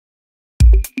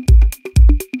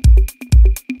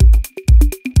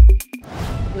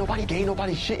nobody gave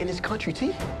nobody shit in this country,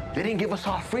 T. They didn't give us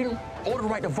our freedom or the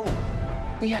right to vote.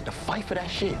 We had to fight for that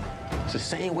shit. It's the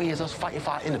same way as us fighting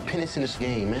for our independence in this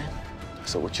game, man.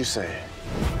 So what you saying?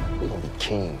 We're gonna be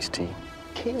kings, T.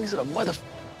 Kings of the mother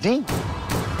D.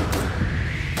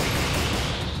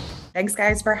 Thanks,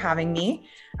 guys, for having me.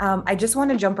 I just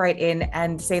want to jump right in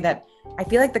and say that I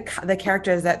feel like the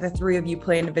characters that the three of you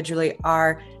play individually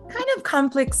are kind of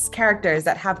complex characters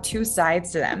that have two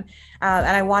sides to them. And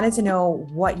I wanted to know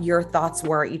what your thoughts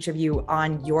were, each of you,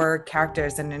 on your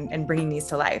characters and bringing these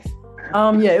to life.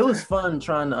 Yeah, it was fun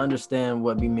trying to understand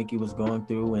what B. Mickey was going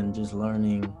through and just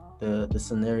learning the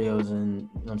scenarios and, you know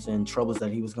what I'm saying, troubles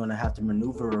that he was going to have to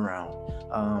maneuver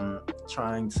around,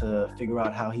 trying to figure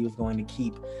out how he was going to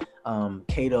keep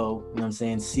Kato, you know what I'm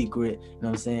saying, secret, you know what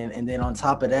I'm saying, and then on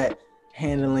top of that,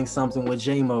 handling something with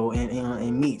J-Mo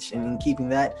and Meech and keeping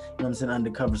that, you know what I'm saying,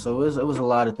 undercover. So it was a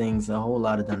lot of things, a whole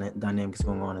lot of dynamics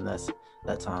going on in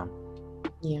that time.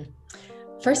 Yeah.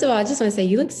 First of all, I just want to say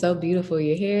you look so beautiful.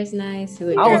 Your hair is nice. I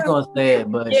was gonna say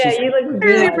it, but yeah, you look good. I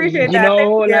really appreciate that. You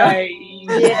know, like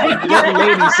Yeah. let the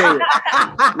ladies say it.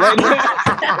 Let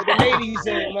the ladies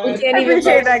say it, man. We can't I even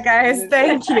appreciate that, guys.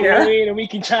 Thank You know what I you. mean? And we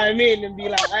can chime in and be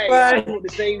like, hey, I thought the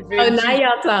same thing. Oh, now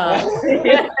y'all talk.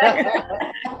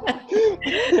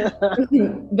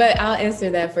 But I'll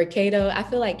answer that for Kato. I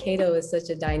feel like Kato is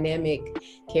such a dynamic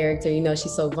character. You know,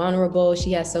 she's so vulnerable.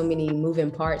 She has so many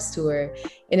moving parts to her.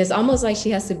 And it's almost like she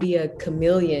has to be a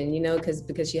chameleon, you know,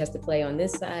 because she has to play on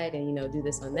this side and, you know, do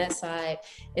this on that side.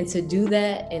 And to do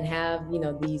that and have, you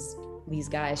know, these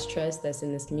guys' trust that's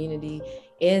in this community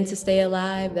and to stay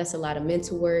alive, that's a lot of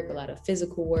mental work, a lot of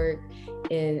physical work.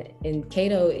 And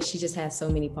Kato, she just has so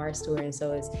many parts to her. And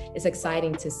so it's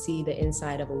exciting to see the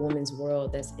inside of a woman's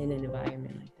world that's in an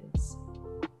environment like this.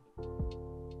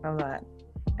 Love that.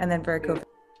 And then for Kofi.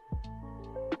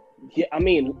 Yeah, I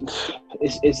mean,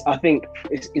 I think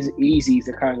it's easy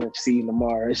to kind of see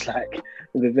Lamar as like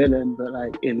the villain, but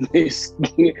like in this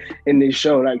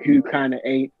show, like who kind of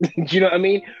ain't, do you know what I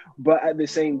mean? But at the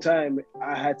same time,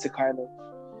 I had to kind of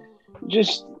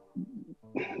just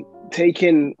take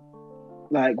in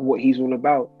like what he's all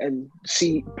about and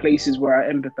see places where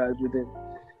I empathize with him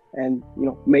and, you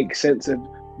know, make sense of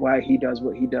why he does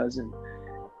what he does and,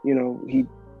 you know, he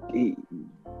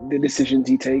the decisions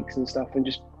he takes and stuff, and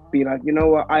just be like, you know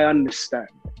what, I understand.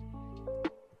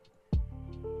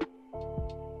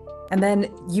 And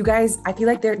then you guys, I feel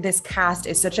like this cast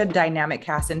is such a dynamic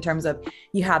cast in terms of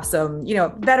you have some, you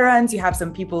know, veterans, you have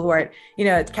some people who are, you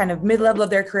know, kind of mid-level of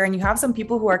their career, and you have some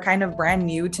people who are kind of brand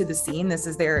new to the scene. This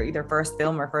is their either first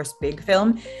film or first big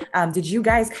film. Did you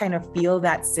guys kind of feel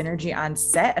that synergy on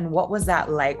set? And what was that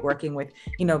like working with,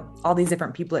 you know, all these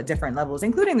different people at different levels,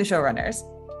 including the showrunners?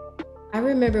 I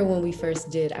remember when we first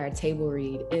did our table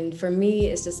read, and for me,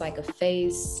 it's just like a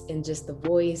face and just the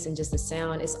voice and just the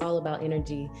sound. It's all about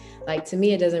energy. Like, to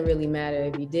me, it doesn't really matter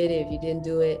if you did it, if you didn't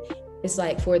do it. It's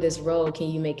like, for this role, can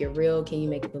you make it real? Can you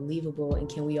make it believable? And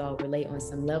can we all relate on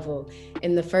some level?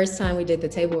 And the first time we did the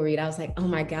table read, I was like, oh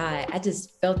my God, I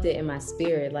just felt it in my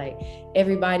spirit. Like,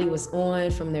 everybody was on,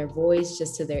 from their voice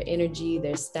just to their energy,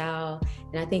 their style.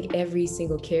 And I think every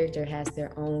single character has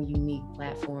their own unique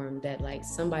platform that like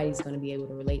somebody's going to be able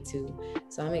to relate to.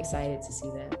 So I'm excited to see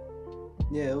that.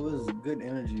 Yeah, it was good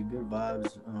energy, good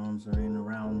vibes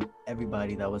around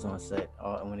everybody that was on set.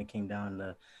 And when it came down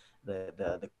to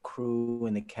the crew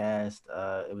and the cast,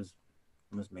 it was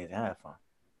amazing. I had fun.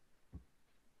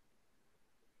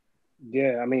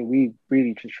 Yeah, I mean, we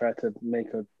really just tried to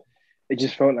it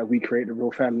just felt like we created a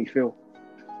real family feel,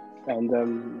 and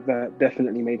that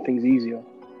definitely made things easier.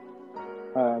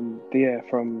 Yeah,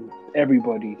 from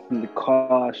everybody, from the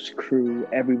cast, crew,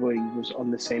 everybody was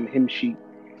on the same hymn sheet,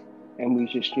 and we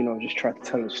just, you know, just tried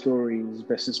to tell a story as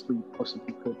best as we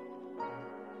possibly could.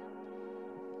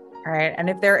 All right. And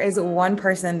if there is one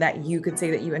person that you could say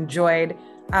that you enjoyed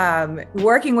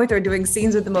working with or doing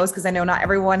scenes with the most, because I know not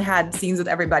everyone had scenes with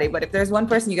everybody, but if there's one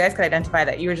person you guys could identify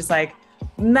that you were just like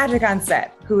magic on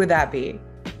set, who would that be?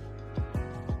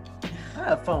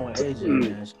 I had fun with AJ,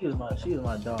 man. She was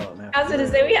my dog, man. I was gonna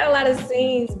say we had a lot of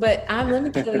scenes, but let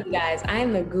me tell you guys, I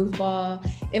am the goofball.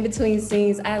 In between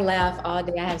scenes, I laugh all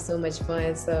day. I have so much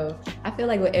fun. So I feel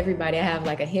like with everybody, I have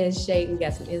like a handshake. We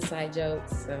got some inside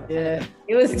jokes. So yeah,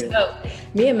 it was dope.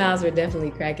 Me and Myles were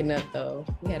definitely cracking up though.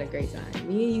 We had a great time.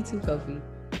 Me and you too, Kofi.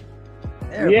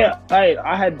 Everybody. Yeah,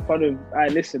 I had fun. I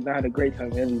had a great time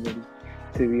with everybody.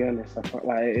 To be honest, I felt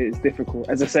like it's difficult.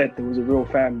 As I said, there was a real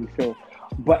family feel.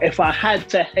 But if I had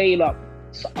to hail up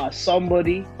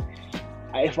somebody,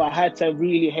 if I had to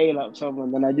really hail up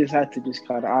someone, then I just had to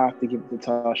I have to give it to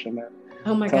Tasha, man.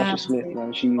 Oh my Tasha God. Smith,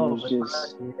 man. She was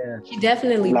just She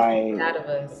definitely like out of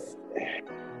us.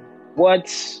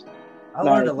 What? I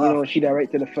learned a lot. She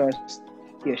directed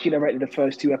the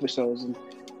first 2 episodes, and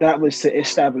that was to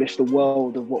establish the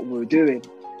world of what we were doing.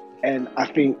 And I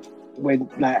think when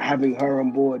having her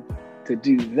on board to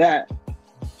do that,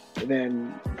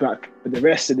 then for the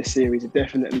rest of the series, it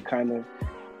definitely kind of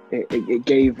it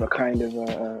gave a kind of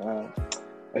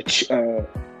a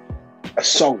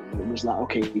song. It was like,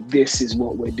 okay, this is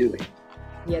what we're doing.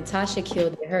 Yeah, Tasha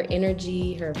killed it. Her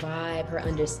energy, her vibe, her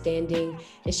understanding,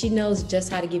 and she knows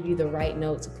just how to give you the right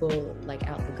note to pull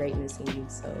out the greatness in you.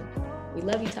 So we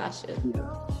love you, Tasha.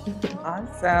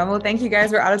 Awesome. Well, thank you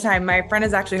guys. We're out of time. My friend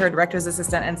is actually her director's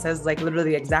assistant and says literally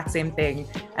the exact same thing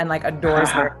and adores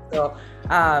her. So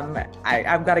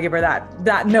I've got to give her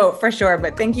that note for sure.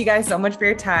 But thank you guys so much for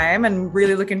your time and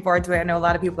really looking forward to it. I know a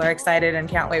lot of people are excited and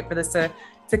can't wait for this to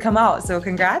come out. So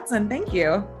congrats and thank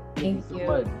you. Thank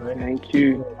you. Thank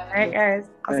you. All right, guys.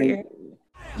 I'll see you.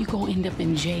 You gonna end up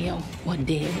in jail or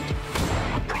dead.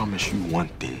 I promise you one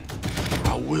thing.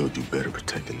 I will do better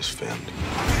protecting this family.